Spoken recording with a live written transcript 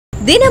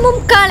தினமும்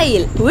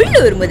காலையில்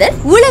உள்ளூர் முதல்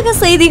உலக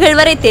செய்திகள்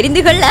வரை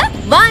தெரிந்து கொள்ள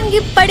வாங்கி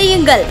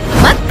படியுங்கள்.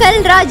 மக்கள்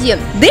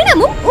ராஜ்யம்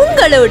தினமும்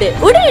உங்களோடு.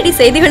 உடனடி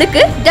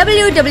செய்திகளுக்கு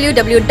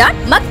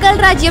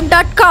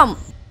www.மக்கள்ராஜ்யம்.com.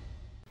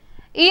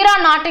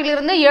 ஈரான்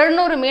நாட்டிலிருந்து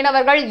 700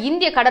 மீனவர்கள்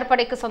இந்திய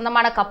கடற்படைக்கு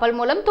சொந்தமான கப்பல்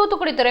மூலம்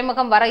தூத்துக்குடி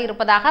துறைமுகம் வர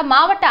இருப்பதாக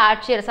மாவட்ட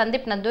ஆட்சியர்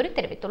சந்தீப் நந்தூரி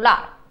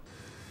தெரிவித்துள்ளார்.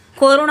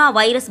 கொரோனா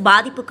வைரஸ்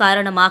பாதிப்பு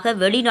காரணமாக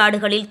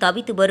வெளிநாடுகளில்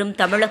தவித்து வரும்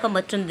தமிழகம்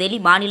மற்றும் வெளி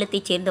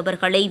மாநிலத்தைச்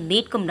சேர்ந்தவர்களை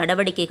மீட்கும்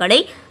நடவடிக்கைகளை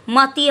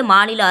மத்திய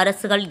மாநில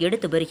அரசுகள்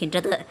எடுத்து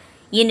வருகின்றது.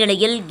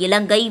 இந்நிலையில்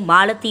இலங்கை,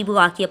 மாலத்தீவு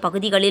ஆகிய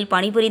பகுதிகளில்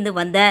பணிபுரிந்து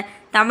வந்த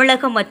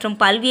தமிழகம் மற்றும்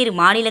பல்வேறு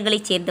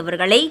மாநிலங்களைச்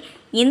சேர்ந்தவர்களை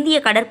இந்திய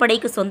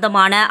கடற்படைக்கு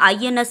சொந்தமான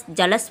INS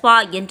ஜலஸ்வா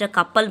என்ற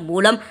கப்பல்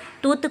மூலம்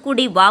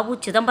தூத்துக்குடி வ.உ.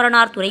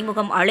 சிதம்பரனார்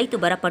துறைமுகம் அழைத்து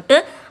வரப்பட்டு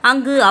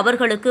அங்கு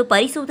அவர்களுக்கு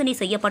பரிசோதனை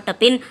செய்யப்பட்ட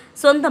பின்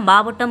சொந்த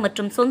மாவட்டம்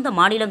மற்றும் சொந்த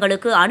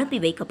மாநிலங்களுக்கு அனுப்பி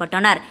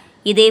வைக்கப்பட்டனர்.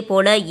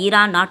 இதேபோல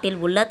ஈரான் நாட்டில்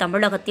உள்ள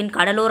தமிழகத்தின்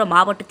கடலோர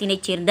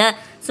மாவட்டத்தினைச் சேர்ந்த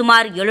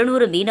சுமார்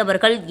 700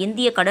 மீனவர்கள்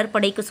இந்திய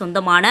கடற்படைக்கு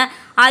சொந்தமான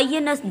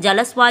INS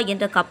ஜலஸ்வா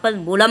என்ற கப்பல்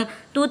மூலம்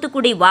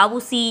தூத்துக்குடி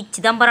வ.உ.சி.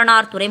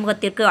 சிதம்பரனார்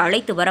துறைமுகத்திற்கு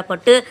அழைத்து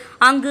வரப்பட்டு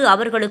அங்கு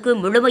அவர்களுக்கு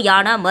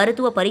முழுமையான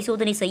மருத்துவ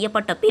பரிசோதனை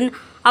செய்யப்பட்ட பின்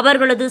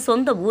அவர்களது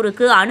சொந்த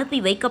ஊருக்கு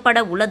அனுப்பி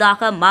வைக்கப்பட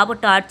உள்ளதாக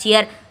மாவட்ட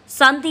ஆட்சியர்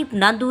சந்தீப்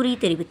நந்தூரி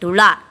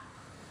தெரிவித்துள்ளார்.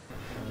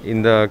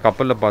 இந்த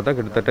கப்பலில் பார்த்தா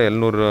கிட்டத்தட்ட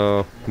 700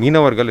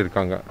 மீனவர்கள்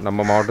இருக்காங்க,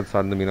 நம்ம மாவட்டத்தை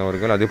சார்ந்த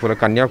மீனவர்கள். அதே போல்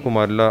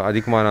கன்னியாகுமரியில்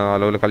அதிகமான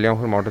அளவில்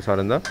கன்னியாகுமரி மாவட்டம்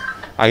சார்ந்த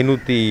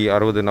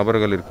 560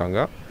 நபர்கள் இருக்காங்க.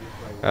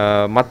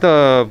 மற்ற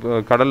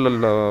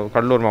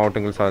கடலூர்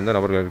மாவட்டங்கள் சார்ந்த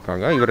நபர்கள்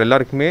இருக்காங்க. இவர்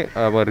எல்லாருக்குமே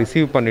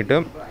ரிசீவ் பண்ணிவிட்டு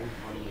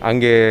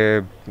அங்கே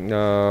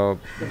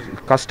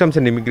கஸ்டம்ஸ்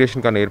அண்ட்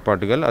இமிக்ரேஷனுக்கான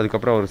ஏற்பாடுகள்,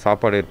 அதுக்கப்புறம் ஒரு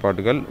சாப்பாடு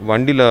ஏற்பாடுகள்,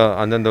 வண்டியில்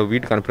அந்தந்த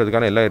வீட்டுக்கு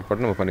அனுப்புறதுக்கான எல்லா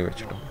ஏற்பாடும் நம்ம பண்ணி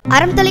வச்சுட்டோம்.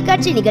 ARAM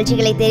தொலைக்காட்சி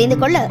நிகழ்ச்சிகளை தெரிந்து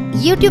கொள்ள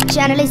யூடியூப்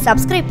சேனலை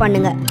சப்ஸ்கிரைப்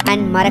பண்ணுங்க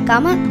அண்ட்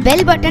மறக்காம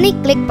பெல் பட்டனை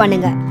கிளிக்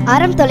பண்ணுங்க.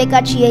 ARAM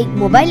தொலைக்காட்சியை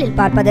மொபைலில்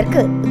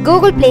பார்ப்பதற்கு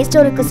கூகுள் பிளே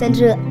ஸ்டோருக்கு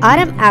சென்று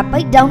ARAM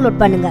ஆப்பை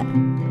டவுன்லோட் பண்ணுங்க.